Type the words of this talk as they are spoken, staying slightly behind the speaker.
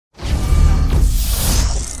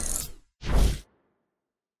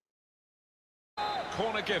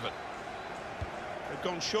Corner given. They've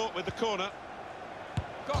gone short with the corner.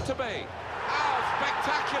 Got to be. How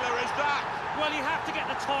spectacular is that? Well, you have to get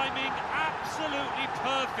the timing absolutely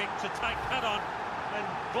perfect to take that on. And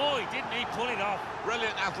boy, didn't he pull it off.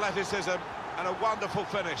 Brilliant athleticism and a wonderful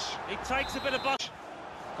finish. It takes a bit of butt.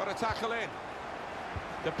 Got a tackle in.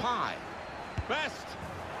 Depay. Best.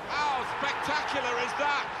 How spectacular is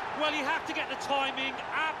that? Well, you have to get the timing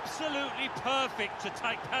absolutely perfect to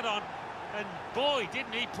take that on. And boy,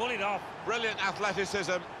 didn't he pull it off. Brilliant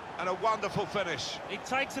athleticism and a wonderful finish. It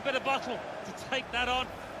takes a bit of bottle to take that on.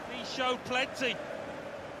 He showed plenty.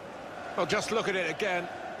 Well, just look at it again.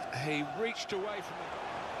 He reached away from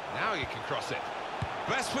it. Now you can cross it.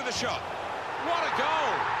 Best with a shot. What a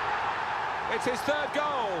goal! It's his third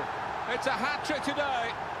goal. It's a hat-trick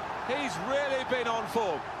today. He's really been on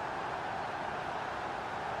form.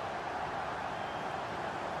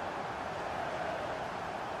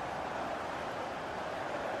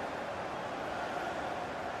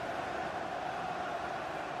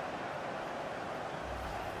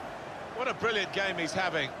 What a brilliant game he's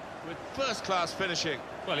having, with first-class finishing.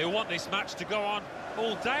 Well, he'll want this match to go on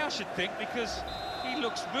all day, I should think, because he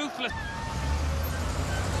looks ruthless.